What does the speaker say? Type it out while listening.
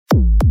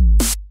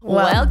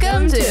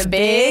Welcome to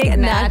Big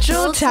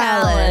Natural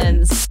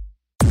Talents.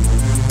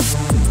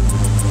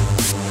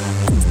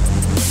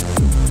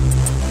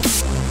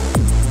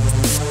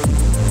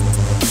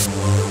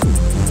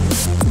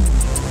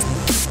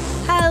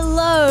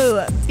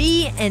 Hello,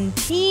 B and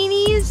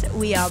Teenies.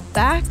 We are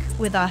back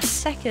with our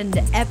second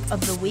ep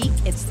of the week.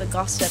 It's the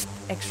Gossip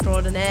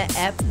Extraordinaire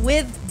ep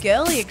with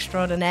Girly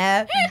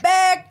Extraordinaire,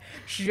 Beck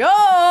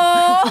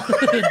Shaw.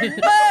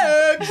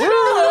 Beck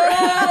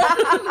Shaw.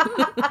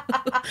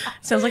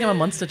 Sounds like I'm a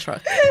monster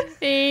truck.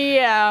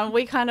 Yeah,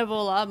 we kind of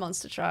all are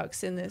monster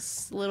trucks in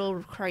this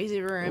little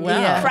crazy room.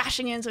 Wow. Yeah.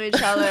 Crashing into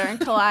each other and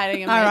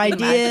colliding and Our making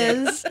magic.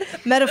 ideas,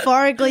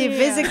 metaphorically,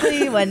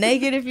 physically, we're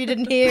naked if you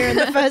didn't hear in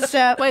the first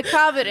ep. We're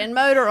covered in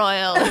motor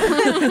oil.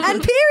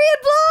 And period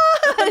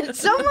blood!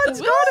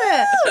 Someone's got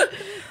it!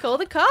 Call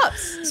the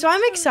cops. So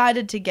I'm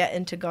excited to get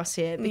into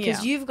gossip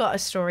because Yeah. you've got a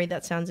story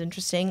that sounds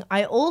interesting.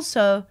 I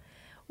also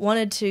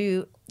wanted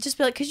to just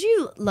be like, because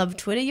you love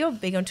Twitter, you're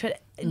big on Twitter.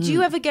 Do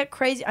you ever get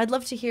crazy? I'd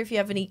love to hear if you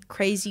have any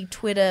crazy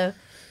Twitter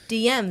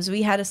DMs.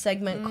 We had a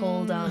segment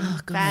called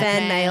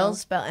Fan Mail,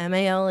 spelled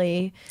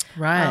M-A-L-E,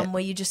 Right.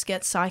 where you just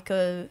get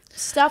psycho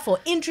stuff or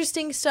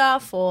interesting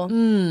stuff or...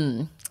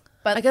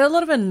 But I get a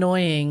lot of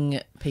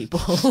annoying people.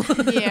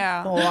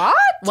 Yeah. What?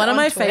 One of On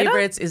my Twitter?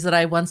 favorites is that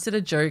I once did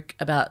a joke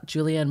about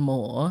Julianne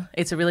Moore.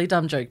 It's a really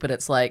dumb joke, but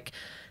it's like,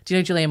 do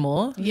you know Julianne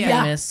Moore?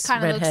 Yeah. Famous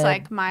Kind of looks redhead.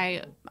 like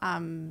my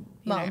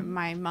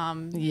my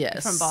mum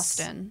Yes. from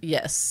Boston.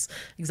 Yes,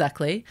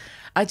 exactly.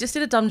 I just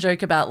did a dumb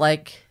joke about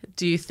like,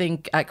 do you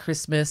think at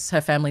Christmas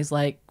her family's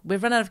like,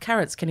 we've run out of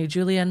carrots, can you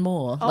Julianne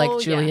Moore? Oh, Like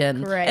yeah,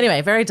 Julianne. great.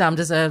 Anyway, very dumb,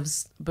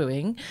 deserves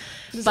booing.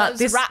 But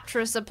this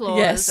rapturous applause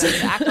Yes. and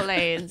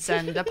accolades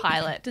and a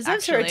pilot.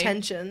 Deserves her actually.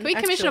 attention. Can we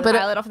commission a Excellent.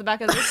 pilot off the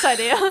back of this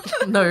idea?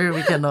 No,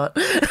 we cannot.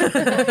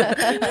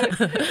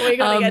 We're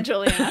going to get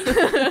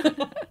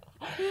Julianne.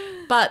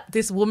 But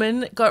this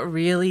woman got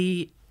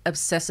really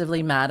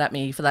obsessively mad at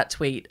me for that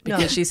tweet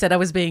because she said I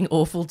was being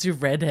awful to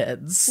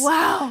redheads.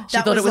 Wow. She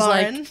thought it was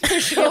Lauren.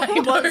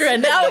 like, I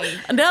know,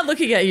 and now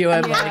looking at you,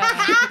 I'm like,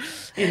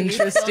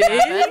 interesting.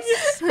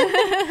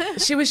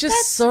 She was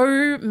just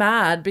so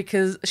mad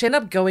because she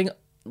ended up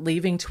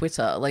leaving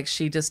Twitter. Like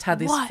she just had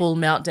this full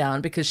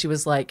meltdown because she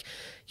was like,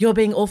 you're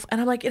being awful.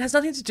 And I'm like, it has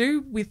nothing to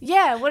do with,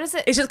 Yeah, what is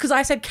it? it's just because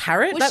I said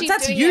carrot. Was she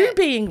That's doing you it-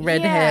 being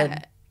redhead.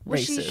 Yeah.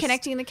 Was racist. she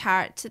connecting the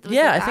carrot to the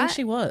Yeah, I think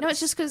she was. No,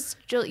 it's just because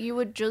you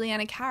were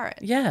Juliana Carrot.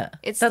 Yeah,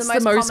 It's that's the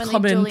most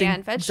commonly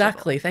Julianne vegetable.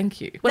 Exactly, thank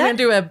you. What, am I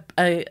going to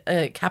do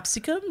a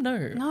capsicum? No.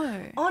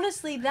 No.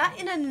 Honestly, that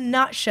in a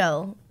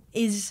nutshell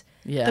is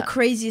Yeah. the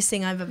craziest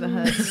thing I've ever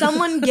heard.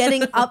 Someone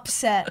getting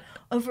upset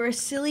over a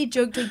silly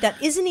joke tweet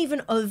that isn't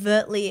even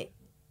overtly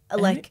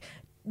like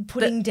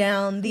putting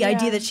down the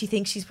idea that she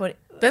thinks she's putting.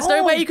 There's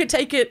no way you could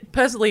take it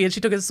personally, and she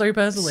took it so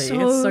personally.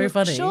 It's so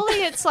funny.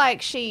 Surely it's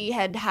like she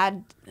had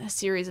a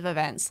series of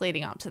events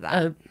leading up to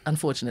that.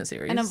 Unfortunate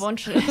series. An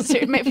unfortunate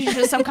series. Maybe she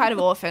was some kind of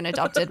orphan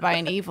adopted by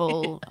an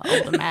evil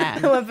older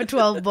man. Went for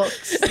 12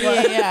 books.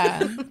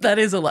 Yeah. That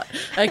is a lot.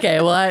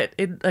 Okay, well, I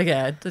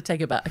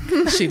take it back.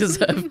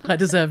 I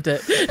deserved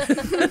it.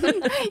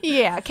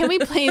 Yeah. Can we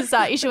please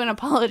issue an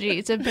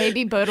apology to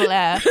baby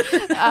Baudelaire?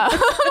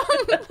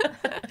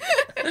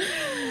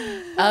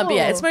 But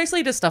yeah, it's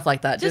mostly just stuff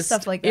like that. Just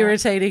stuff like that.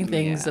 irritating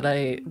things that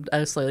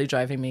are slowly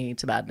driving me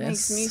to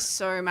madness. Makes me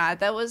so mad.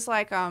 That was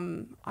like,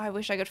 I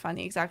wish I could find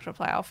the exact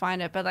reply. I'll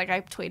find it. But like,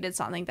 I tweeted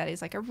something that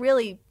is like a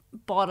really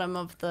bottom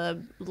of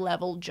the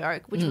level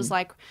joke, which was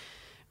like,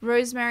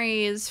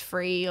 rosemary is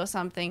free or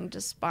something,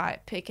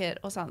 despite pick it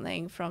or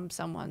something from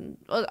someone.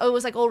 Or it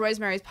was like, all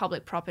rosemary is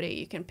public property.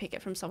 You can pick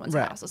it from someone's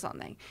Right. house or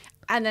something.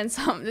 And then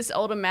this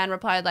older man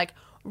replied like,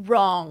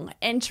 wrong.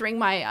 Entering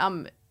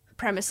my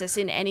premises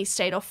in any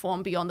state or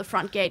form beyond the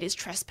front gate is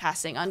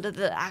trespassing under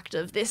the act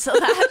of this or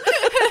that.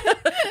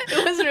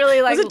 It was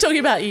really like, Was it talking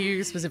about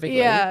you specifically?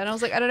 yeah, and I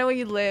was like, I don't know where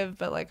you live,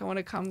 but like, I want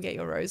to come get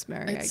your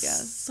rosemary, I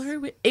guess. So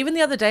weird. Even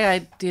the other day, I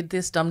did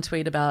this dumb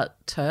tweet about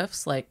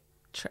TERFs, like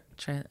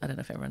I don't know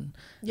if everyone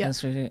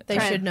knows. They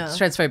should know.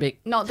 Transphobic.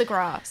 Not the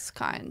grass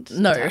kind.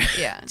 No.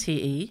 Yeah.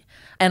 TE.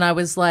 And I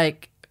was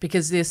like,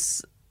 because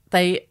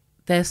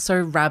they're so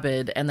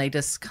rabid and they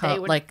just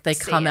come would they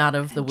see come it out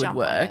of the and jump on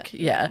woodwork. it.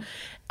 Yeah.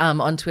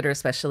 On Twitter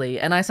especially.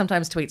 And I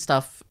sometimes tweet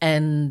stuff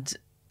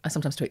You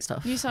sometimes tweet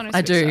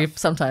I do stuff.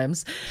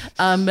 sometimes.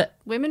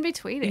 Women be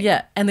tweeting.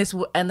 Yeah, and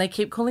they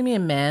keep calling me a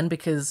man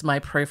because my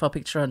profile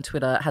picture on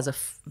Twitter has a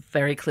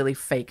very clearly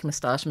fake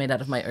moustache made out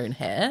of my own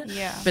hair.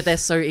 Yeah. But they're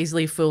so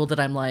easily fooled that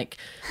I'm like,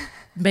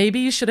 maybe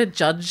you shouldn't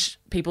judge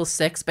people's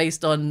sex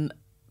based on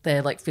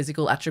their like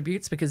physical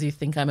attributes because you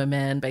think I'm a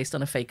man based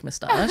on a fake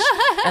moustache.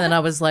 And then I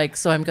was like,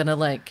 so I'm gonna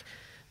like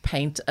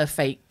paint a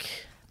fake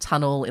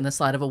tunnel in the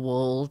side of a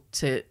wall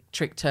to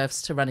trick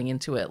TERFs to running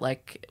into it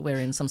like we're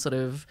in some sort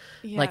of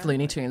like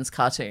Looney Tunes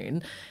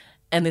cartoon.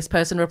 And this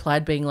person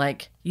replied being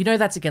like, you know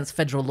that's against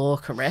federal law,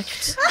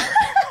 correct?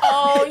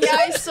 Oh, yeah,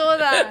 I saw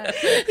that.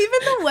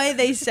 Even the way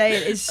they say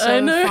it is I so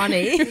know.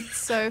 funny. It's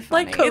so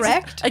funny. Like,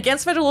 correct?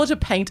 Against federal law to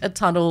paint a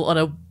tunnel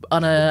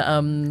on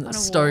a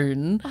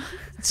stone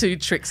to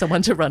trick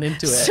someone to run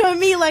into it. So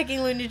me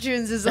liking Looney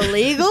Tunes is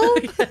illegal?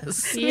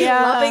 Yes.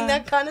 Yeah. Loving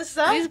that kind of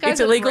stuff? These guys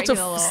It's are illegal to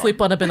breaking the law.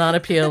 slip on a banana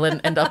peel and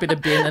end up in a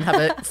bin and have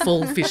a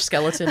full fish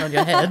skeleton on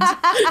your head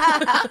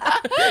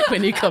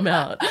when you come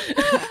out.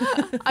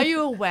 Are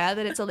you aware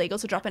that it's illegal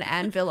to drop an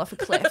anvil off a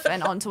cliff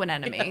and onto an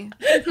enemy?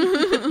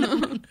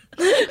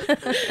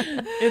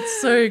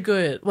 It's so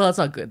good. Well, it's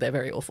not good. They're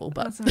very awful,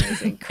 but That's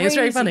amazing. it's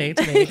very Crazy. funny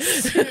to me.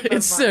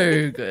 It's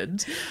so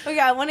good. Okay,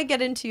 I want to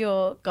get into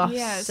your gossip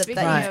Yeah, that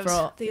speaking you of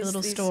brought, these- your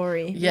little these-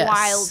 story. Yes.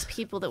 Wild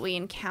people that we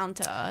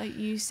encounter.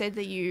 You said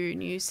that you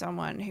knew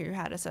someone who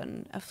had a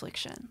certain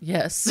affliction.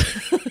 Yes.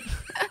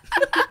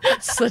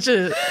 Such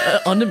a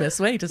ominous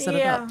way to set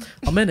it up.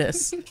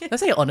 Ominous. Did I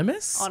say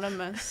ominous?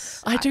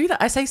 Anonymous. I do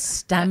that. I say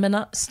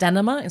stamina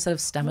instead of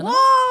stamina.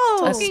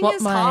 Whoa! I Talking swap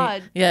is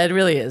hard. Yeah, it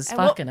really is. And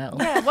Fucking hell.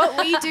 Yeah, what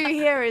we do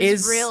here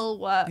is Is- real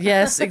work.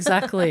 Yes,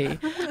 exactly.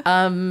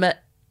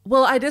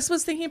 Well, I just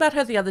was thinking about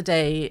her the other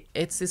day.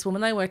 It's this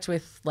woman I worked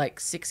with like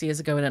 6 years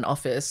ago in an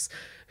office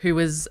who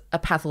was a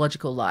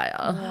pathological liar.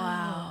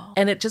 Wow.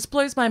 And it just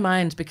blows my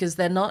mind because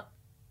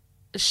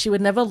she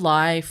would never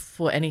lie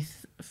for any,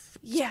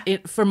 Yeah.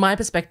 from my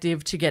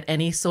perspective, to get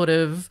any sort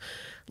of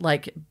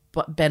like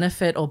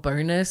benefit or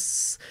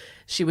bonus.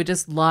 She would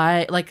just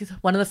lie. Like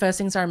one of the first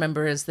things I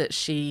remember is that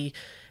she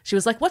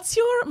was like, "What's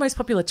your most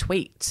popular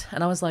tweet?"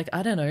 And I was like,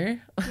 "I don't know."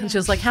 And she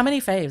was like, "How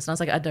many faves?" And I was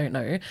like, "I don't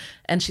know."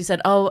 And she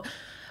said, "Oh,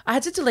 I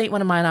had to delete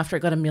one of mine after it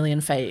got 1 million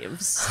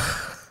faves."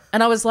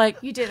 And I was like,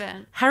 You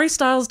didn't. Harry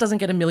Styles doesn't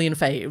get 1 million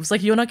faves.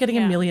 Like, you're not getting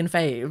Yeah. 1 million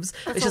faves.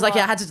 But she's a like,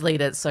 yeah, I lot. had to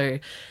delete it. So,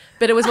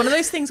 but it was one of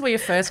those things where you're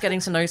first getting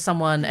to know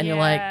someone and you're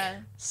like,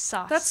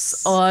 Sus.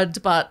 that's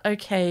odd, but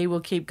okay, we'll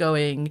keep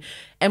going.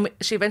 And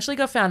she eventually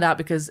got found out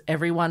because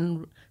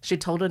she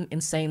told an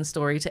insane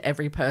story to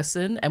every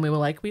person. And we were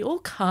like, they all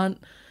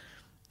can't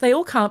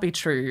be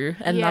true.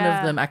 And none of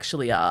Yeah. them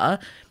actually are.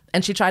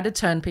 And she tried to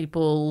turn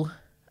people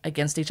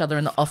against each other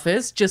in the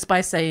office just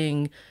by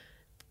saying,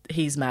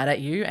 he's mad at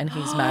you and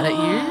he's mad at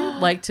you,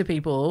 like to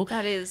people.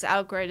 That is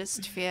our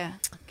greatest fear.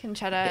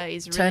 Conchetta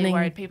is really Turning-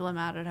 worried people are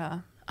mad at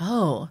her.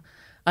 Oh,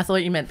 I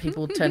thought you meant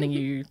people turning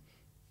you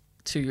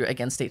two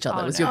against each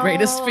other Oh, was no. your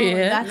greatest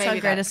fear. That's Maybe our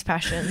that- greatest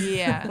passion.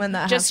 Yeah. When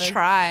that Just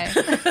happens.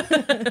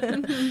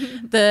 try.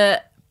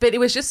 But it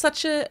was just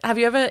have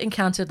you ever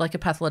encountered like a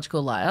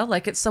pathological liar?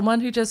 Like it's someone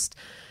who just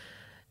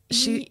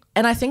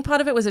and I think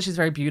part of it was that she's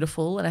very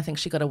beautiful, and I think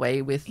she got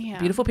away with Yeah.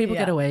 beautiful people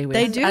Yeah. get away with,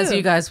 They do. as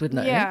you guys would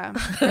know. Yeah.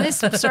 And this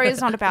story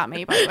is not about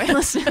me, by the way,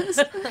 listeners.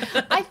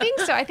 I think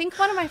so. I think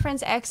one of my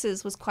friend's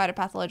exes was quite a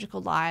pathological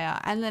liar.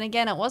 And then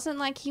again, it wasn't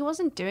like he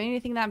wasn't doing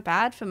anything that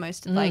bad for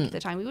most of like the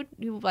time.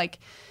 We would like,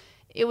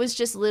 it was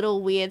just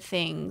little weird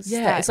things.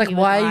 Yeah, that it's like, he would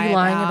why are lie you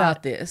lying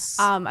about this?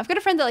 I've got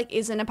a friend that like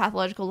isn't a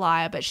pathological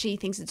liar, but she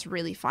thinks it's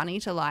really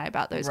funny to lie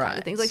about those kinds Right.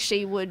 of things. Like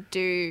she would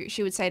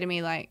say to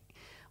me like,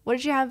 what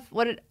did you have?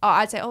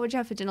 I'd say, what did you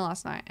have for dinner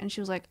last night? And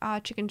she was like,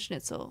 chicken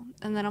schnitzel.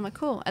 And then I'm like,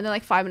 cool. And then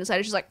like 5 minutes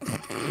later, she's like,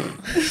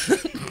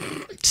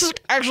 she's like,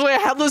 actually, I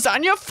had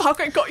lasagna. Fuck,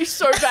 I got you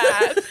so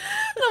bad.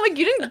 And I'm like,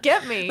 you didn't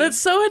get me. That's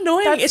so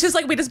annoying. It's just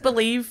like we just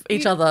believe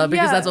each other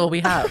because Yeah. that's all we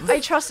have. I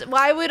trust.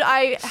 Why would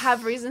I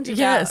have reason to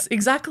Yes, doubt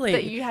exactly.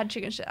 that you had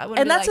chicken shit?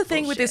 And that's the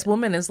thing with this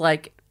woman is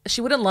like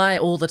she wouldn't lie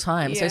all the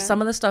time. So Yeah. some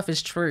of the stuff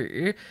is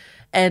true,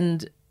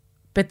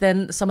 but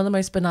then some of the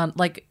most banana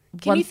like.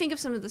 Can you think of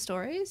some of the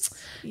stories?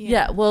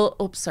 Yeah. Well,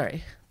 oops,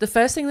 sorry. The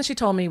first thing that she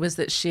told me was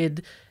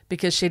that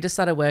because she just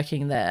started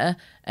working there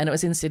and it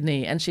was in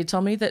Sydney, and she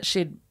told me that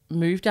she'd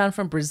moved down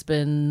from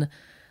Brisbane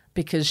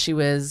because she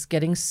was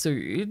getting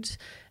sued,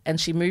 and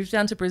she moved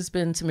down to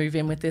Brisbane to move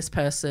in with this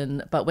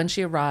person, but when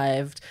she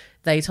arrived,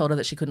 they told her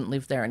that she couldn't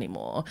live there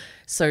anymore.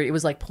 So it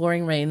was like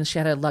pouring rain, she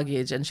had her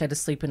luggage and she had to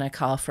sleep in her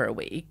car for a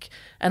week.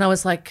 And I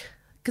was like,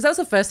 because that was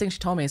the first thing she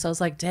told me, so I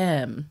was like,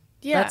 damn.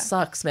 Yeah. That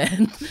sucks,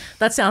 man.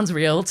 That sounds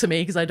real to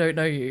me because I don't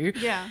know you.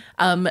 Yeah.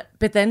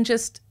 But then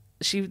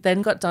she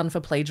then got done for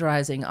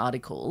plagiarizing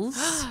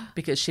articles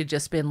because she'd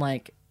just been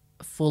like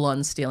full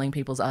on stealing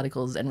people's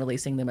articles and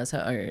releasing them as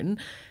her own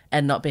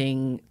and not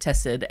being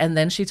tested. And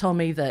then she told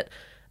me that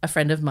a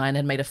friend of mine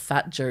had made a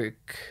fat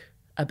joke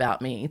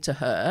about me to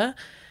her.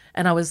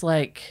 And I was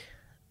like,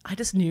 I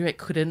just knew it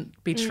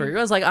couldn't be true.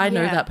 I was like, I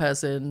know Yeah. that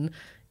person.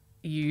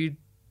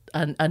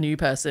 A new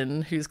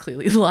person who's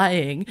clearly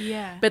lying.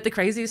 Yeah. But the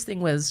craziest thing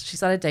was she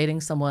started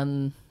dating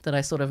someone that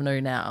I sort of know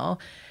now,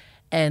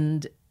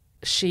 and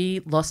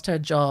she lost her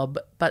job,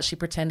 but she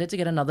pretended to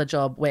get another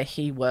job where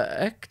he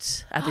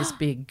worked at this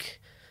big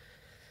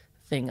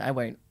thing I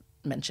won't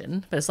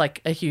mention, but it's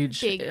like a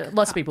huge, Big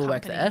lots of people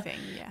work company there. thing,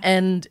 yeah.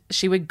 And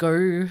she would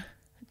go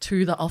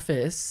to the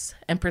office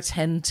and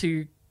pretend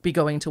to be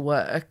going to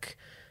work,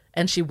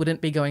 and she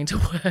wouldn't be going to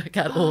work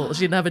at all.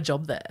 She didn't have a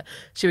job there.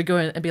 She would go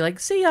in and be like,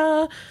 see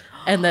ya,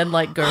 and then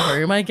like go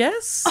home, I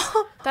guess.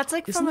 That's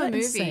like Isn't from a that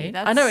movie. insane?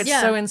 That's, I know, it's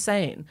Yeah. so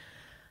insane.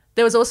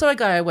 There was also a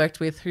guy I worked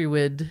with who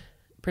would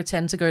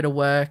pretend to go to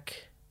work,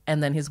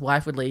 and then his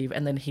wife would leave,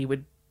 and then he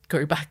would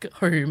go back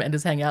home and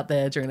just hang out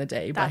there during the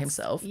day by That's-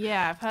 himself.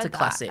 Yeah, I've heard a that.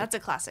 classic. That's a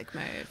classic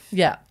move.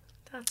 Yeah.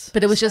 That's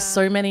But it was just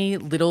so many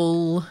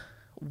little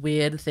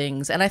weird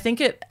things. And I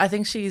think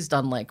she's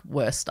done like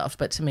worse stuff,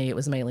 but to me it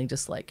was mainly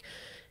just like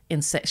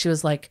insane. She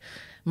was like,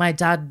 my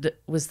dad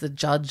was the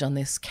judge on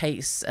this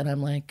case, and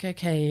I'm like,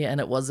 okay, and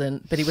it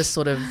wasn't, but he was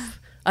sort of,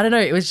 I don't know,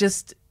 it's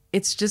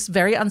just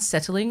very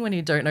unsettling when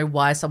you don't know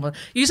why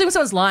usually when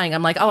someone's lying,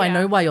 I'm like, oh, I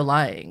know why you're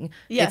lying.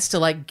 Yes. It's to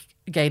like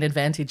gain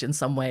advantage in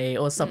some way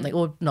or something,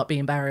 or not be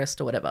embarrassed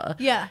or whatever.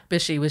 Yeah.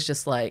 But she was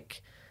just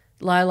like,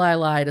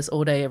 lie just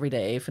all day, every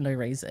day for no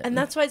reason. And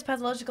that's why it's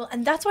pathological.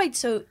 And that's why it's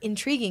so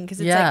intriguing, because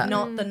it's Yeah. like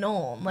not the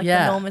norm. Like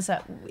Yeah. the norm is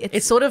that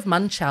It's sort of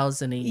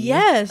Munchausen-y.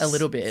 Yes. A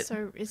little bit.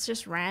 So it's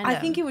just random. I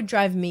think it would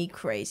drive me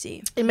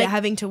crazy. make-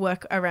 Having to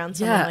work around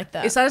someone like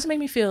that. It started to make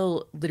me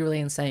feel literally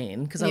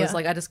insane because I was Yeah.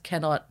 like,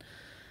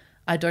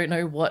 I don't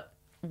know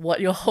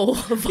what your whole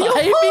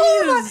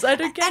vibe is. I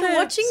don't get it. And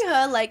watching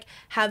her like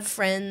have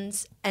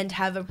friends and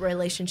have a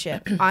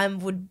relationship, I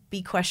would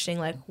be questioning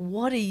like,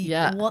 what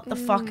the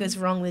fuck is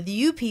wrong with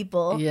you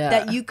people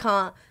that you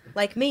can't,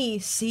 like me,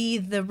 see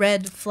the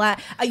red flag?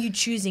 Are you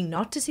choosing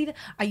not to see that?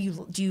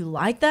 Do you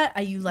like that?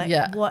 Are you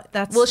like, what?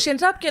 That's Well, she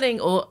ended up getting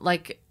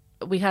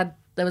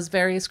there was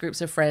various groups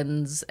of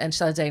friends, and she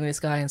started dating this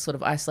guy and sort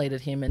of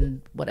isolated him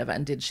and whatever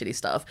and did shitty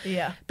stuff.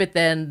 Yeah. But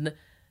then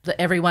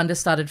everyone just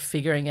started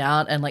figuring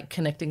out and like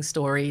connecting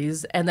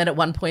stories. And then at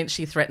one point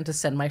she threatened to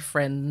send my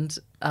friend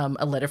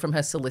a letter from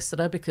her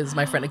solicitor because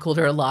my friend had called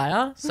her a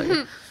liar.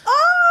 So,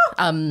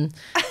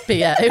 but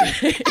yeah,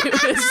 it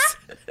was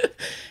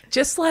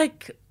just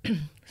like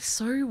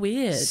so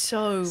weird.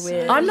 so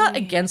weird. I'm not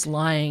against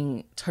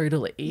lying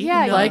totally.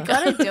 Yeah, like you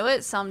gotta do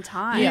it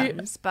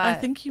sometimes. But I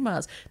think you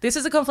must. This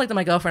is a conflict that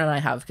my girlfriend and I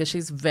have because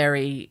she's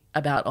very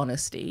about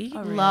honesty.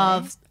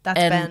 Love. That's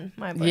And- Ben,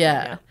 my boyfriend.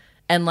 Yeah.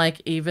 And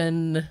like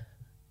even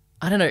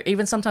I don't know,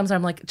 even sometimes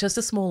I'm like, just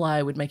a small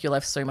lie would make your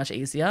life so much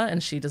easier,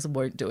 and she just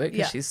won't do it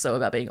because she's so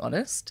about being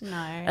honest. No.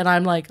 And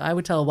I'm like, I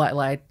would tell a white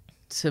lie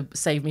to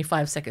save me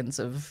 5 seconds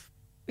of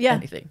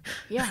anything.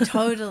 yeah.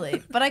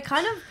 Totally. But I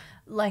kind of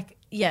like,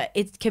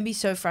 it can be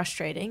so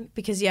frustrating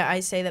because, I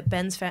say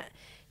that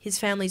his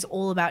family's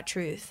all about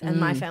truth and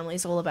my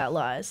family's all about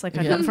lies. Like,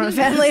 I come from a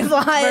family of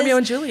lies. Romeo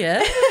and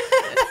Juliet.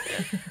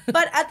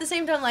 But at the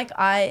same time, like,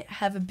 I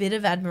have a bit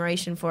of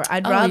admiration for it.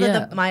 I'd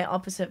rather my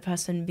opposite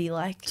person be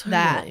like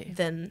that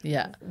than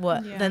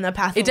than a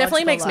pathological It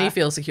definitely makes me lie.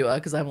 feel secure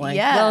because I'm like,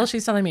 Yeah. well,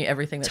 she's telling me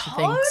everything that she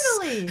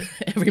Totally.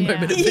 thinks every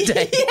moment of the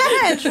day.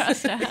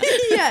 Yes.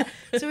 Yeah.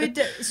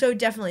 So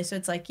definitely. So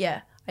it's like,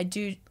 I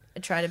do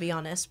try to be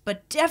honest,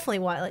 but definitely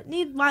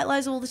need white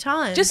lies all the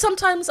time. Just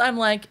sometimes I'm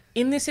like,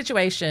 in this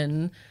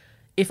situation,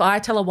 if I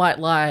tell a white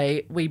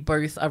lie, we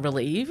both are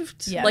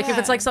relieved. Yeah. Like if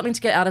it's like something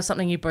to get out of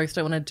something you both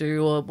don't want to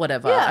do or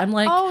whatever. Yeah. I'm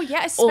like, Oh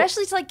yeah,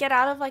 especially to like get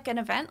out of like an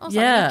event or something.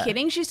 Yeah. Are you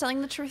kidding? She's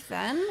telling the truth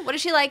then? What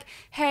is she like,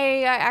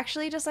 hey, I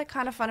actually just like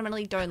kind of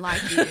fundamentally don't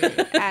like you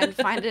and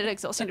find it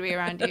exhausting to be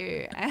around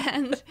you.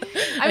 And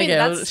I mean, okay,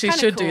 that's she kinda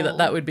should cool, do that.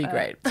 That would be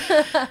great.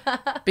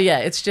 But yeah,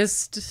 it's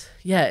just,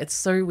 it's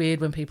so weird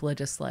when people are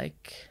just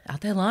like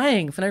out there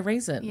lying for no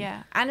reason.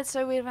 Yeah, and it's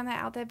so weird when they're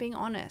out there being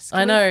honest.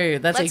 I know,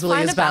 that's Let's equally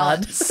find as a bad.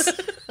 balance.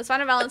 Let's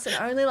find a balance and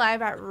only lie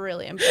about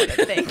really important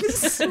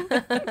things.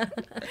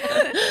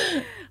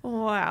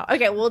 Wow.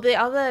 Okay, well, the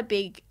other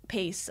big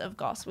piece of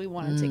goss we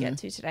wanted to get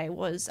to today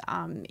was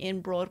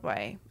in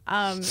Broadway.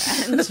 And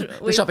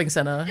The shopping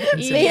centre.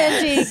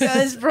 B&T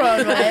goes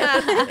Broadway.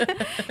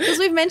 because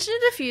we've mentioned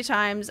it a few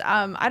times.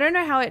 I don't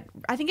know how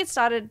I think it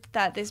started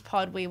that this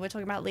pod we were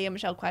talking about Leah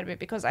Michelle quite a bit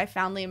because I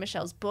found Leah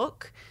Michelle's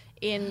book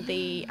in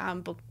the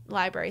book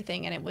library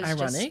thing, and it was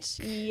Ironic.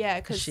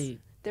 because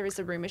there is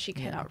a rumor she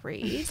cannot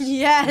read.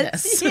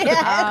 Yes.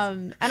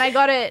 And I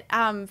got it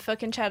for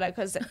Conchetta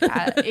because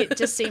it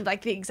just seemed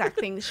like the exact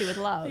thing she would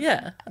love.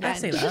 Yeah, I And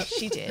see that.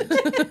 she did.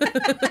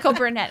 It's called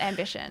Brunette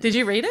Ambition. Did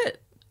you read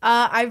it?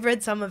 I've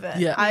read some of it.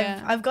 Yeah.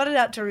 I've got it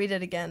out to read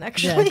it again,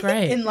 actually. Yeah,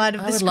 great. In light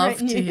of I this would love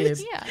great to hear.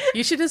 news. Yeah.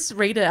 You should just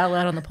read it out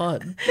loud on the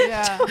pod.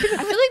 Yeah. I feel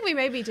like we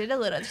maybe did a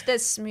little.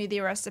 There's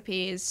smoothie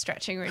recipes,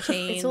 stretching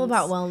routines. It's all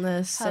about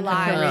wellness and her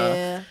life.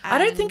 career. I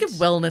don't think of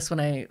wellness when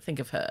I think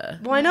of her.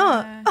 Why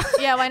not?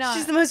 Yeah, why not?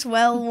 She's the most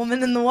well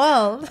woman in the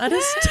world. I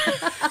just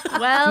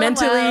well,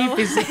 mentally, well.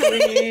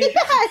 physically.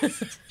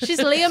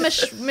 She's Leah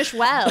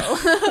Michelle.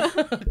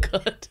 Oh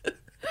God.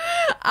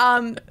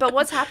 But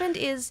what's happened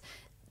is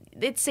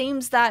it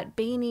seems that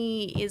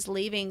Beanie is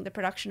leaving the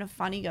production of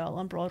Funny Girl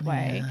on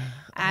Broadway.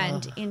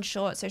 And in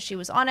short, so she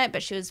was on it,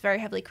 but she was very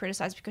heavily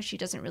criticized because she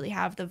doesn't really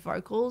have the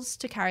vocals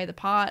to carry the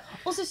part.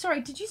 Also,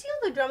 sorry, did you see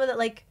all the drama that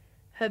like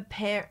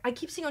I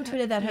keep seeing on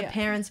Twitter that her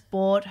parents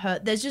bought her.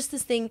 There's just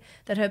this thing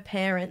that her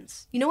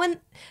parents, you know, when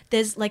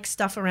there's like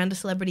stuff around a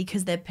celebrity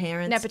because their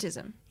parents.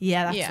 Nepotism.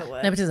 Yeah, that's Yeah. the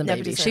word. Nepotism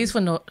baby. She's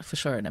for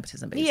sure a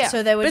nepotism baby. Yeah.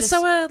 So they were But just.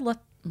 so are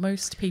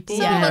most people,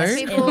 Yeah, you know. lots of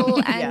people,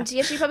 Yeah. and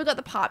she probably got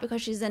the part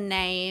because she's a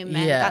name,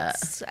 and Yeah.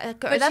 that's but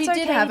that's she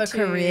did okay have a too.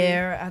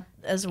 career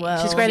as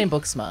well. She's great in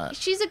Booksmart.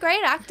 She's a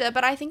great actor,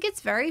 but I think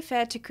it's very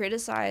fair to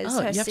criticize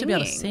Oh, her you have to be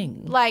able to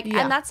sing. Like,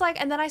 Yeah. and that's like,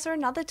 and then I saw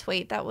another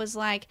tweet that was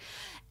like,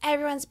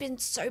 everyone's been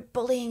so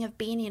bullying of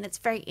Beanie, and it's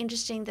very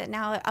interesting that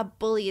now a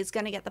bully is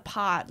going to get the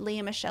part.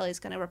 Leah Michelle is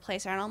going to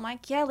replace her, and I'm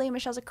like, yeah, Leah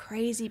Michelle's a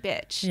crazy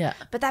bitch. Yeah.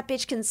 but that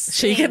bitch can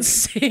sing. She can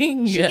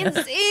sing. She yeah.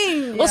 can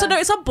sing. Also, no,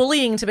 it's not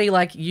bullying to be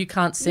like, you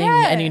can't sing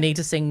Yeah. and you need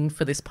to sing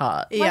for this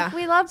part. Yeah. Like,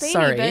 we love Beanie,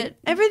 Sorry. but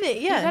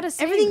Everything, yeah. gotta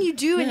sing. Everything you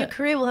do in Yeah. your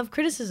career will have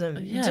criticism.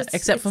 Yeah, Just-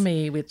 except for it's-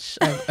 me, which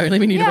I've only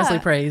been universally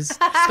Yeah. praised.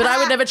 But I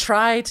would never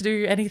try to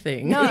do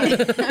anything. no,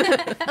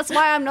 that's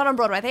why I'm not on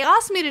Broadway. They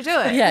asked me to do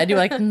it. Yeah, and you're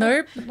like,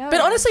 nope. No. But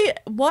honestly,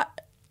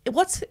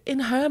 what's in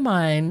her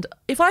mind?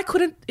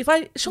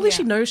 Surely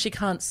she knows she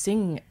can't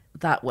sing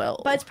that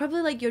well. But it's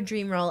probably like your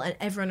dream role, and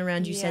everyone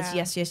around you says, Yeah.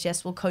 yes, yes,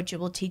 yes, we'll coach you,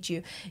 we'll teach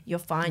you, you're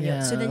fine.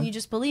 Yeah. So then you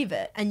just believe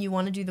it, and you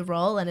want to do the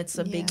role, and it's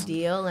a big Yeah.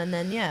 deal, and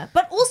then, yeah.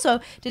 But also,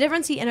 did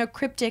everyone see in her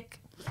cryptic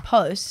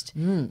post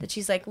Hmm. that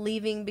she's like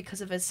leaving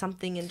because of a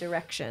something in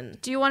direction?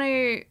 Do you want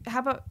to?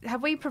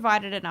 Have we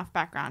provided enough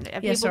background? Are Yeah,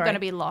 people sorry. going to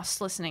be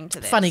lost listening to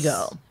this? Funny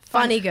Girl.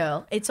 Funny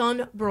Girl. It's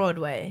on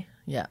Broadway.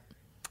 Yeah.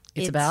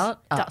 It's It's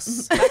about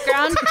us.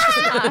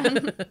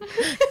 background.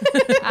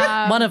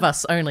 One of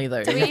us only, though.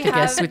 You we have to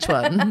guess have- which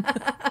one.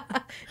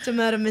 It's a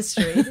murder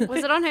mystery.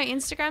 Was it on her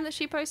Instagram that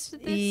she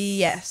posted this?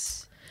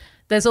 Yes.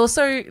 There's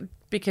also,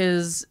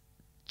 because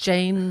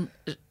Jane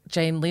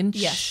Lynch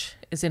Yes.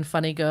 is in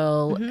Funny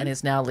Girl and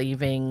is now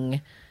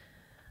leaving.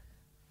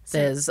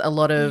 There's a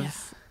lot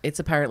of, it's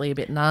apparently a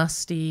bit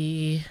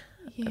nasty.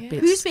 A bit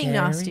Who's being scary.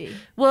 nasty?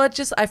 Well,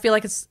 I feel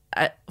like it's,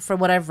 from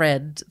what I've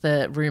read,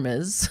 the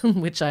rumors,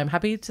 which I'm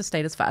happy to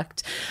state as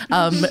fact,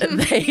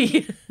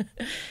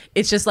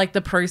 it's just like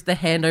the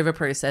handover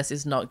process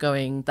is not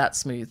going that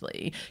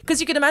smoothly. Because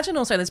you can imagine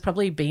also there's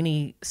probably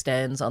Beanie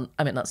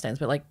not stands,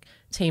 but like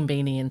Team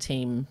Beanie and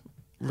Team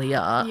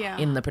Leah Yeah.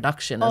 in the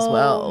production as Oh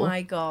well.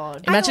 my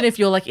God. Imagine if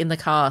you're like in the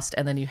cast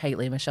and then you hate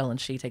Leah Michelle and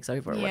she takes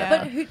over or Yeah.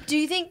 whatever. But who do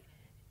you think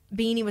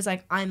Beanie was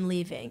like, I'm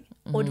leaving?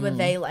 Or were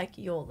they like,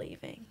 you're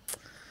leaving?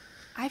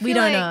 I We feel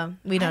don't like- know.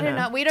 We don't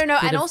know. We don't know.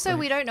 Bit And of also, both.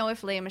 we don't know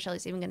if Leah Michelle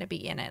is even going to be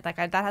in it. Like,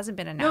 that hasn't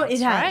been No, announced,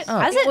 it has. right? Oh,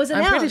 Has it? Was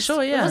I'm pretty announced.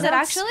 sure, yeah. Was it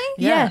That's- actually?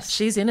 Yeah, Yes.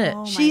 she's in it.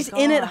 Oh my She's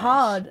in it gosh.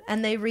 hard,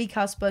 and they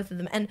recast both of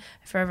them. And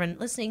for everyone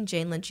listening,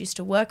 Jane Lynch used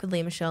to work with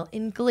Leah Michelle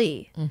in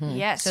Glee.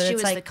 Yes, So she it's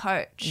was like- the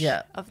coach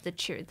Yeah. of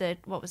the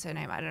what was her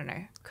name? I don't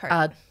know. Coach.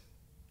 Uh,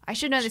 I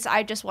should know this.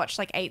 I just watched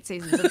like 8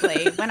 seasons of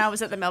Glee when I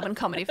was at the Melbourne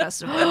Comedy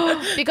Festival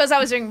because I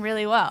was doing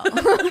really well.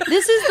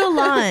 This is the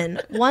line.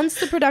 Once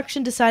the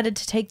production decided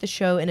to take the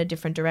show in a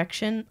different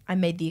direction, I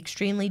made the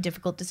extremely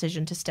difficult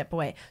decision to step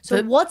away. So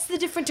The- what's the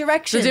different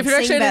direction? The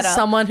different Sing direction is better.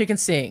 someone who can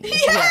sing.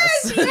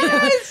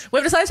 Yes.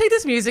 We've decided to take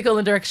this musical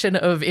in the direction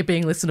of it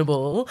being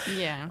listenable.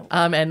 Yeah.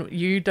 And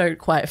you don't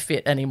quite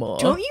fit anymore.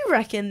 Don't you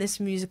reckon this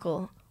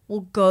musical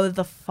will go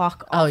the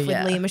fuck Oh, off with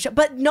yeah. Leah Michelle?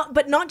 But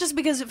not just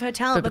because of her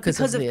talent, But but because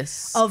of of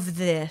this. Of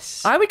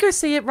this. I would go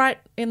see it right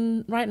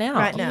now. Right now.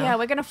 Yeah,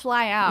 we're gonna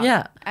fly out.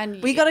 Yeah.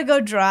 and We gotta go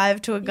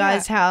drive to a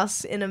guy's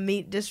house in a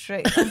meat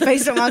district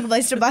based on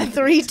Marketplace to buy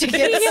 3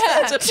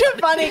 tickets to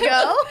Funny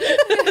Girl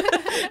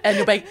And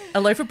you'll bake a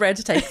loaf of bread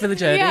to take for the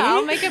journey. Yeah,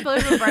 I'll make a blue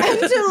and bread.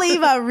 to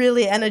leave our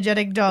really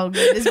energetic dog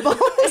with his balls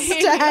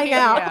to hang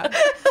out. Yeah.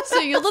 So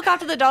you look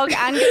after the dog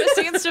and give us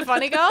tickets to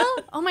Funny Girl?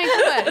 Oh my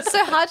god, it's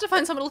so hard to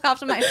find someone to look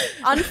after my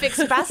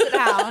unfixed basset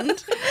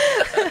hound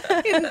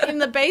in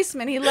the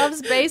basement. He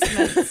loves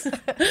basements.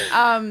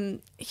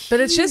 But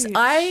it's just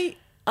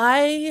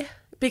I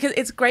because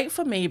it's great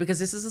for me because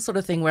this is the sort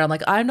of thing where I'm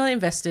like, I'm not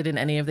invested in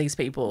any of these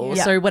people.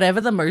 Yeah. So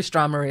whatever the most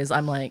drama is,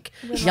 I'm like,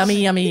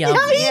 yummy, yummy, yum.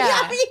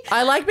 Yeah.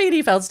 I like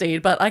Beanie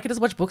Feldstein, but I could just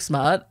watch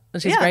Booksmart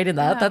and she's Yeah. great in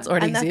that. Yeah. That's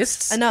already And that's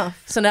exists.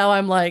 enough. So now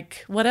I'm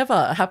like,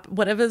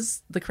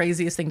 whatever's the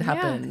craziest thing to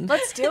happen. Yeah,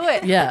 let's do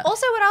it. Yeah.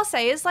 Also, what I'll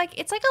say is like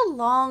it's like a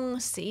long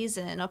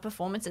season of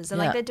performances, and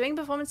Yeah. like they're doing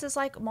performances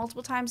like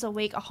multiple times a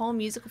week, a whole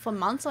musical for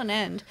months on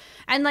end.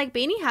 And like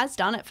Beanie has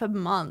done it for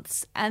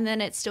months, and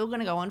then it's still going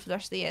to go on for the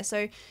rest of the year.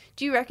 So,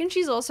 do you reckon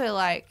she's also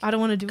like I don't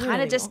want to do it kind of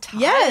anymore. just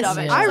tired Yes, of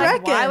it? She's I like,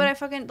 reckon. Why would I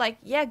fucking like?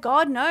 Yeah,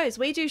 God knows.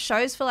 We do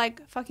shows for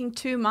like fucking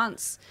 2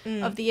 months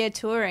of the year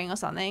touring or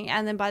something,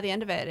 and then by the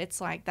end of it,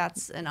 it's like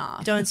that's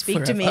enough. Don't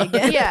speak to me Forever.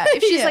 again. Yeah,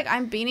 if she's Yeah. like,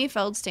 I'm Beanie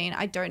Feldstein,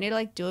 I don't need to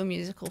like do a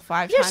musical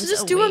 5 Yeah, times. so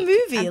just a do a week,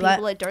 movie, And like-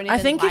 people that don't even I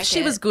think if like she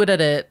it. was good at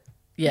it,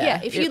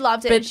 yeah. If you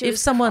loved it But and she if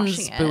was someone's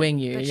crushing it, booing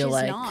you, but you're she's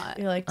like, not.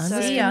 You're like, I'm so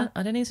just yeah. gonna-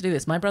 I don't need to do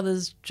this. My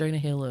brother's Jonah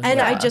Hill. And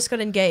I yeah. just got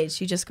engaged.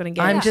 You just got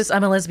engaged.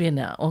 I'm a lesbian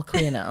now, or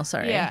queer now,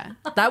 sorry. Yeah.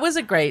 That was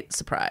a great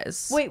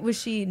surprise. Wait, was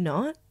she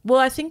not? Well,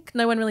 I think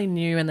no one really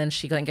knew, and then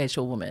she got engaged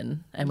to a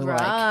woman, and we were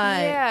like,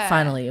 Yeah.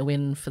 finally, a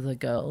win for the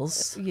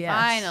girls. Yes.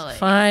 Finally.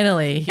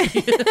 Finally.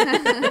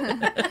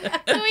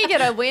 Can we get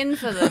a win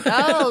for the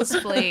girls,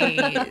 please?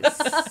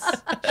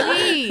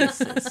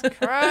 Jesus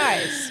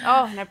Christ.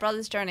 Oh, and our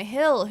brother's Jonah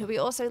Hill, who we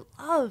also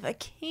love, a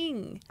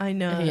king. I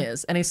know. He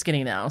is, and he's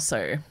skinny now,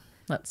 so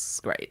that's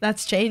great.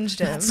 That's changed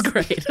him. That's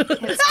great.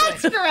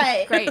 That's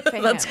great. great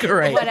for That's him.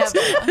 great. Whatever.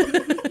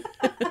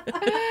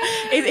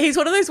 He's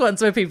one of those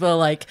ones where people are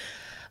like,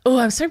 oh,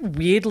 I'm so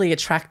weirdly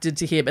attracted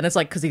to him. And it's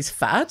like, because he's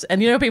fat.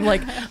 And, you know, people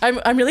like,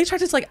 I'm really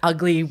attracted to like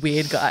ugly,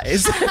 weird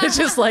guys. It's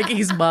just like,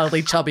 he's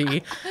mildly chubby.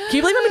 Can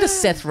you believe I'm into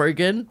Seth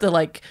Rogen, the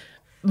like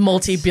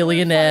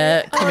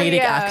multi-billionaire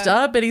comedic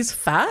actor, but he's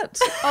fat?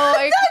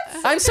 Oh,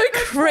 I'm so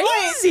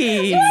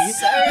crazy.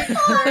 so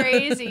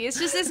crazy. It's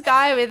just this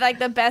guy with like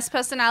the best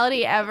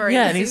personality ever.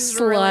 Yeah, and he's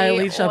slyly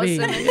really chubby.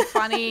 awesome and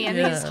funny, and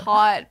he's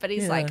hot, but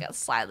he's like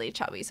slightly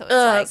chubby. So it's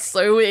like It's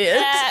so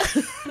weird.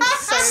 so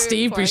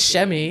Steve quirky.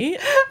 Buscemi.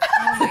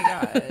 Oh my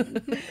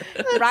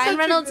god. Ryan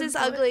Reynolds is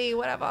ugly.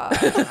 Whatever.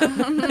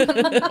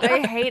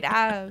 I hate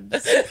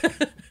abs.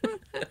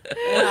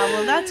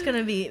 Well, that's going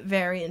to be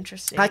very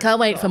interesting. I can't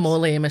wait for more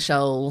Lea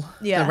Michele,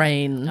 Yeah. The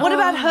Rain. What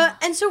about her?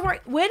 And so,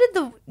 where did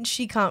the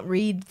she can't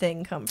read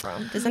thing come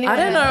from? Does anyone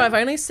I don't know. I've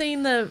only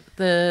seen the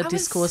was-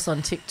 discourse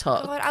on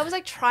TikTok. God, I was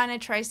like trying to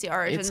trace the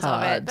origins It's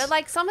of it, hard. but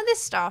like some of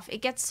this stuff,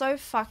 it gets so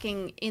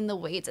fucking in the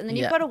weeds, and then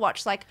you've Yeah. got to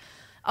watch like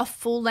a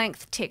full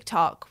length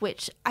TikTok,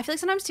 which I feel like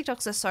sometimes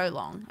TikToks are so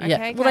long. Okay, Yeah.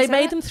 Can Well, I they say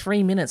made that? them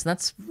 3 minutes, and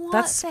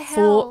that's the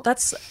hell?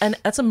 that's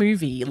a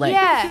movie. Like,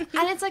 Yeah,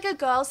 and it's like a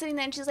girl sitting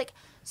there, and she's like,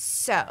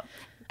 "So,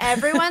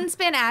 everyone's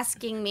been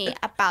asking me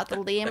about the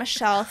Lea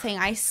Michele thing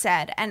I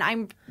said, and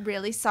I'm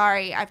really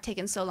sorry I've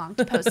taken so long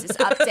to post this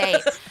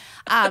update.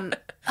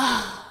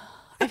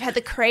 I've had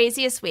the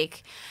craziest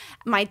week.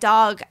 My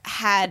dog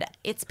had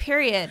its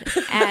period,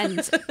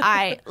 and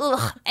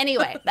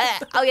anyway,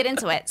 I'll get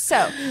into it. So,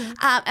 and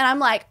I'm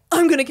like,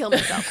 I'm gonna kill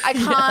myself. I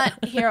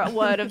can't hear a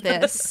word of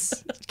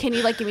this. Can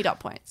you like give me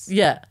dot points?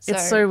 yeah, So,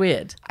 it's so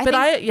weird. I But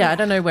think- I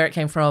don't know where it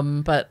came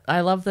from, but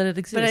I love that it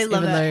exists. But I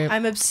love even it. though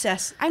I'm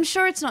obsessed. I'm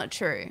sure it's not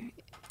true.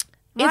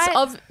 it's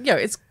Right?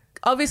 it's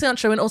obviously not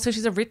true, and also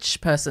she's a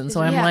rich person,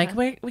 so I'm Yeah. like,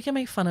 we can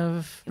make fun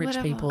of rich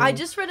Whatever. people. I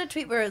just read a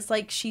tweet where it's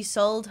like she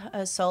sold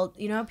her soul.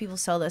 You know how people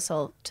sell their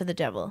soul to the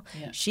devil?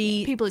 Yeah.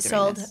 She People are doing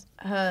sold this.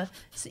 her.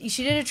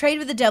 She did a trade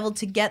with the devil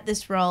to get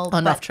this role,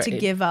 Enough but to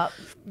trade. give up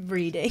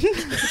reading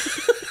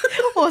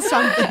or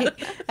something.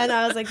 And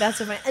I was like, that's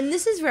so funny. And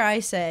this is where I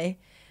say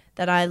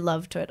that I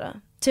love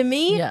Twitter. To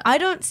me, Yeah. I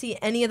don't see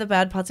any of the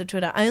bad parts of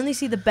Twitter. I only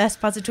see the best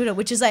parts of Twitter,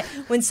 which is like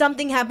when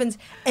something happens,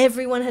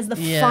 everyone has the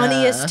Yeah.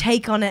 funniest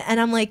take on it. And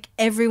I'm like,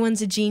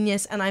 everyone's a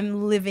genius and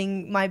I'm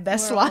living my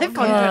best life on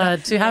Twitter.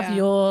 God, to have Yeah.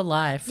 your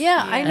life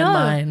Yeah, I and know.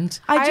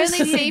 mind. I just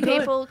only see think good.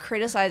 people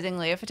criticizing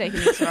Leah for taking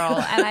this role,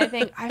 and I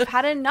think I've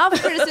had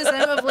enough criticism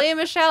of Lea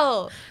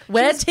Michele.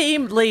 We're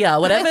team Leah,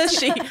 whatever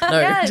she. No,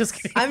 Yes. just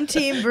kidding. I'm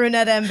team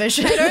brunette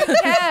ambition.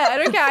 I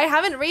don't care. I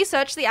haven't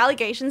researched the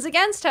allegations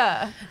against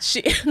her,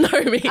 She no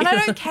me. and I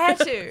don't care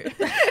to.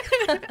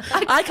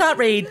 I can't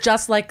read,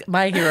 just like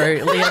my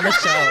hero, Lea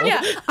Michele.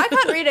 Yeah, I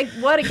can't read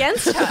a word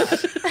against her.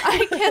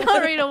 I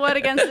cannot read a word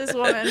against this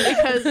woman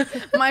because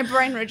my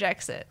brain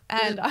rejects it,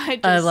 and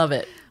I love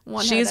it.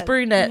 want She's her to-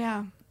 brunette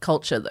yeah.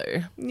 culture,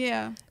 though.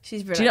 Yeah.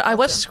 She's Do you know? I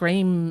watched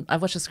Scream.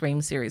 I've watched a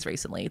Scream series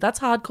recently. That's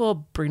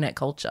hardcore brunette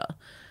culture.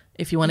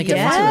 If you want to get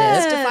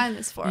Yeah. into it. Define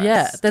this for us.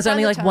 Yeah, there's Define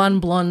only the like term. one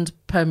blonde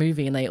per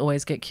movie, and they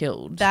always get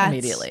killed That's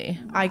immediately.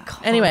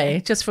 iconic.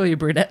 Anyway, just for you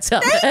brunettes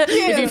out there,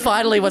 if you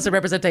finally want some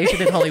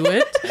representation in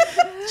Hollywood,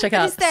 check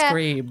out Is there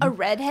Scream. a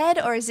redhead,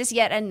 or is this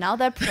yet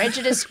another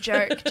prejudice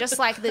joke, just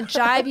like the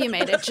jibe you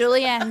made at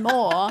Julianne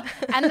Moore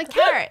and the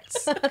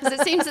carrots? Because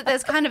it seems that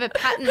there's kind of a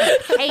pattern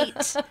of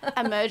hate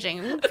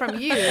emerging from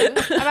you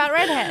about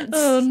redheads.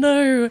 Oh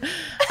no!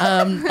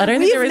 I don't think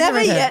We've there is never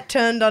a redhead. yet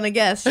turned on a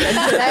guest. And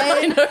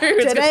today, No,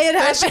 it's today it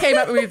good. First she happened. came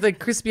up with the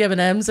crispy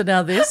M&Ms, and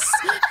now this.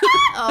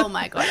 Oh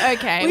my god.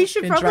 Okay. We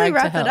should Been probably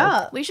dragged to wrap it hell.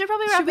 up. We should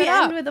probably wrap Should we it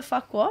up. end with a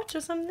fuck watch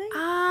or something?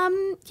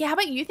 Yeah, how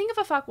about you think of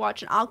a fuck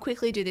watch, and I'll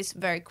quickly do this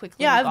very quickly.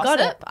 Yeah, with I've got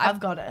it. gossip. I've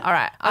got it. All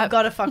right. I've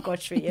got a fuck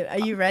watch for you. Are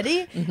you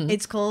ready?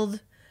 It's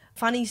called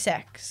Funny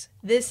Sex.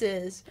 This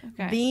is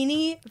Okay.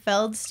 Beanie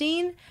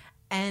Feldstein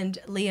and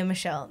Lea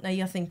Michele. Now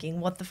you're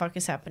thinking, what the fuck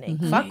is happening?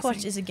 Fuck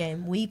Watch is a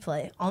game we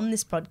play on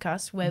this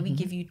podcast where we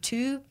give you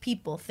two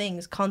people,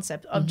 things,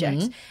 concept,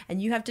 objects,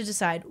 and you have to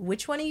decide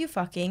which one are you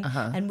fucking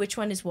and which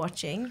one is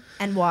watching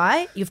and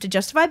why. You have to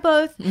justify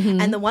both,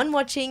 and the one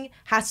watching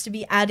has to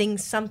be adding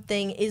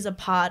something is a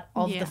part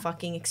of Yeah. the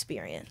fucking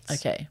experience.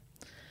 Okay.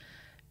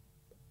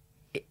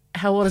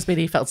 How old is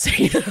Beanie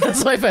Feldstein?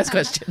 That's my first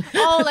question.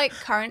 Oh, like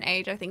current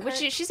age, I think. Which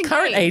she's engaged.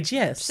 Current age,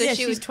 yes. So Yeah, she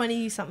she's would-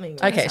 20 something.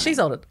 Okay, she's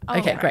older.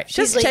 Okay, right. great. She's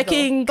Just legal.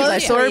 checking because I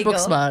Both saw are her legal.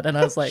 book smart, and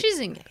I was like, She's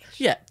engaged.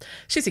 yeah,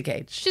 she's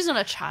engaged. She's not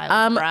a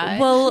child, right?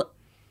 Well,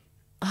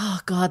 oh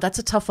god, that's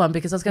a tough one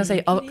because I was going to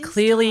say,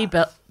 clearly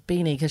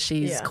Beanie because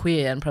she's Yeah.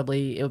 queer and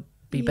probably it would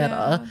be Yeah.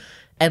 better,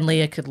 and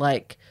Leah could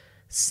like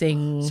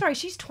sing. Sorry,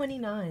 she's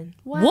 29.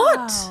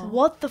 What?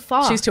 What the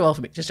fuck? She's too old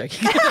for me. Just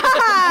joking.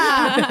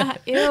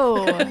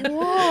 Ew.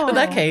 In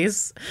that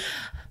case.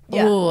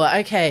 Yeah. Oh,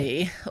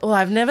 okay. Oh,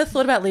 I've never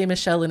thought about Lea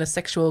Michele in a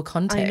sexual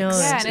context. I know.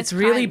 Yeah, and it's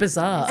really kind-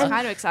 bizarre. It's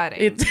kind of exciting.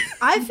 It,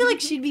 I feel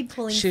like she'd be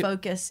pulling She-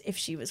 focus if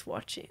she was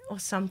watching or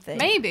something.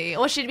 Maybe.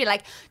 Or she'd be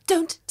like,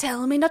 don't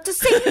tell me not to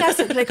sing. That's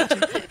it. Like,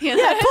 you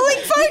know? Yeah, pulling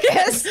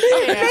focus. Making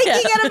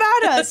it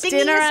about her. Singing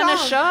Dinner a and a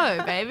song.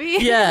 show, baby.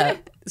 yeah.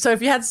 So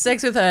if you had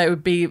sex with her, it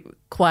would be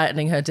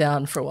quietening her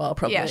down for a while,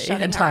 probably,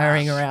 shutting and her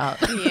tiring up.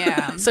 her out.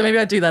 Yeah. So maybe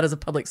I'd do that as a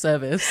public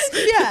service.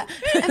 Yeah,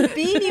 and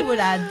Beanie would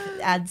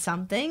add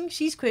something.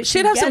 She's quick.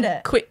 She'd have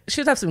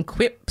some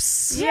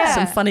quips. Yeah.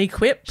 Some funny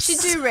quips. She'd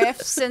do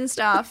riffs and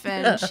stuff,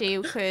 and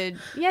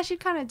she'd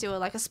kind of do it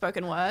like a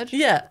spoken word.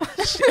 Yeah.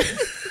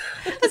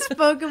 a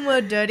spoken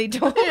word dirty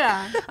talk.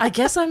 Yeah. I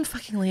guess I'm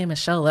fucking Leah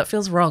Michelle. That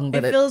feels wrong,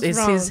 but It feels this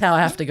wrong. is how I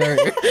have to go.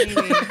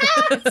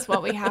 It's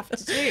what we have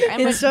to do.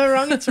 And It's so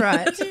wrong. It's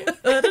right.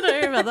 I don't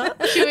know about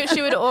that.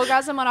 she would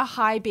orgasm on a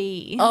high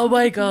B. Oh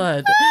my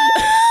God.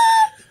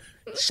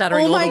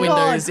 Shattering all the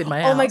windows in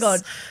my house. Oh my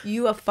God.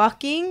 You are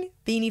fucking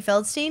Beanie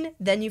Feldstein,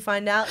 then you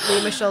find out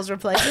Leah Michelle's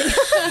replacing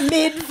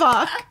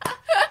mid-fuck.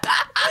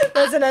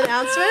 There's an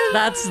announcement.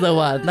 That's the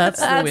one. That's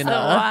the That's winner. the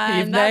one.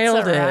 You've That's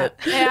nailed a it.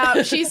 wrap.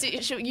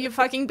 Yeah, you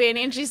fucking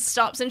Beanie, and she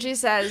stops and she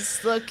says,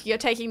 "Look, you're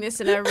taking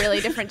this in a really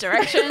different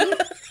direction,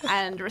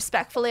 and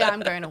respectfully, I'm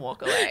going to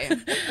walk away."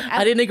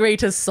 I didn't agree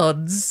to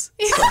sods.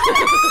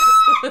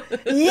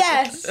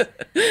 Yes.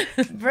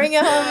 Bring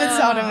it home with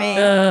sodomy.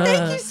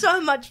 Thank you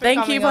so much for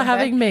Thank coming you for on,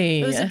 having Beck.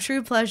 me. It was a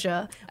true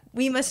pleasure.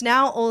 We must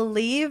now all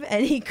leave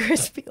and eat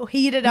crispy or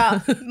heated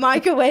up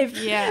microwave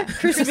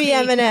crispy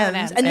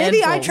M&Ms. And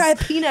maybe I Handfuls. try a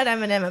peanut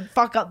M&M and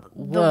fuck up the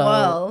Whoa.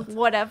 world.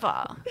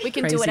 Whatever. We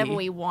can do whatever Crazy.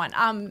 we want.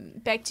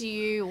 Beck, do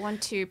you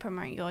want to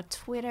promote your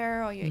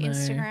Twitter or your No.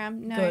 Instagram?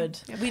 No. Good.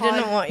 Your We pod?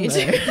 didn't want you No.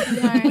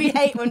 to. No. We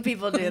hate when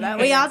people do that.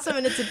 We ask them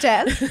and it's a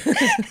test.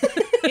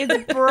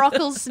 It's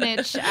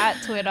Brocklesnitch at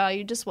Twitter.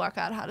 You just work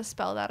out how to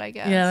spell that, I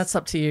guess. Yeah, that's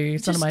up to you.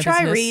 It's none Just of my try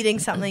business. reading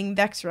something.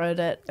 Bex wrote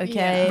it,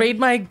 okay? Read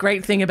my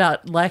great thing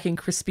about liking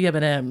crispy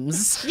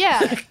M&Ms.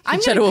 Yeah.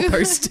 I'm Jenna will Google-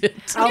 post it.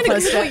 I'll I'm gonna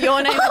post Google it.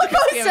 your name. I'll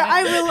post it.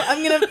 I will.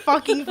 I'm gonna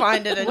fucking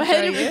find it and Where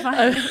show did we you.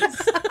 find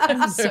this?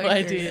 I'm so No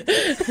idea.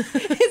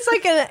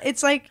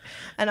 It's like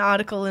an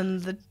article in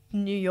the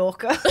New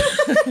Yorker.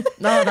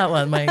 No, that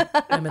one, my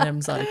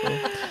M&M's article.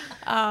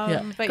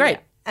 But Great.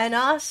 And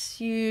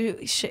us, you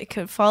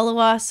could follow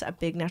us at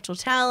Big Natural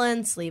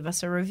Talents, leave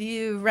us a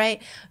review, rate,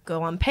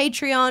 go on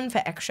Patreon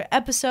for extra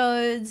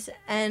episodes,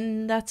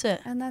 and that's it.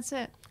 And that's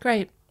it.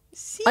 Great.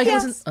 See I can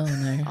ya. listen. Oh,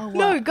 no. Oh,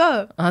 No,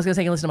 go. I was going to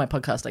say you can listen to my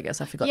podcast, I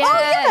guess. I forgot.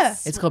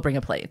 Yes. It's called Bring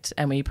a Plate,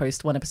 and we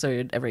post one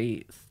episode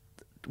every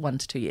 1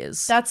 to 2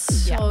 years. That's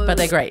so But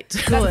they're great.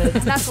 good.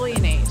 That's all you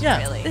need, Yeah.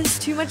 really. There's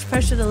too much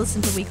pressure to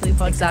listen to weekly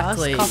podcasts.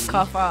 Exactly. Cough,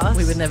 cough, us.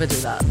 We would never do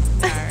that.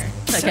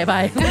 No. Okay,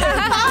 bye.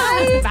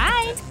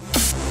 Bye.